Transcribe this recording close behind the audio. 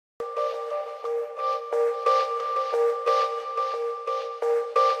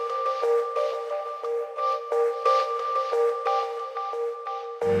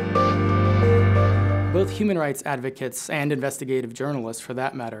human rights advocates and investigative journalists, for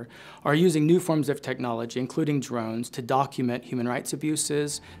that matter, are using new forms of technology, including drones, to document human rights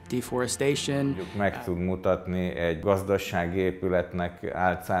abuses, deforestation. Meg tud mutatni egy gazdasági épületnek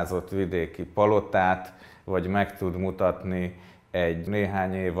álcázott vidéki palotát, vagy meg tud mutatni egy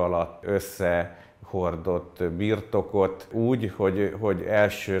néhány év alatt összehordott birtokot úgy, hogy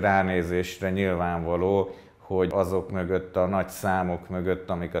első ránézésre nyilvánvaló, hogy azok mögött, a nagy számok mögött,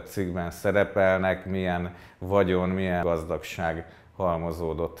 amik a cikkben szerepelnek, milyen vagyon, milyen gazdagság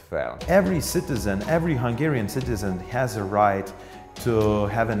halmozódott fel. Every citizen, every Hungarian citizen has a right to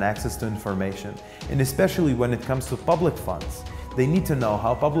have an access to information, and especially when it comes to public funds. They need to know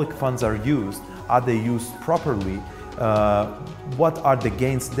how public funds are used. Are they used properly? What are the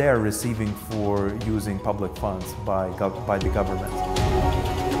gains they're receiving for using public funds by the government?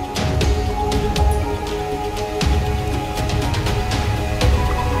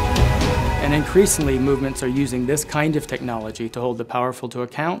 And increasingly, movements are using this kind of technology to hold the powerful to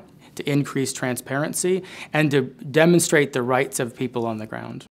account, to increase transparency, and to demonstrate the rights of people on the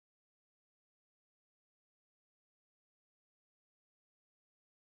ground.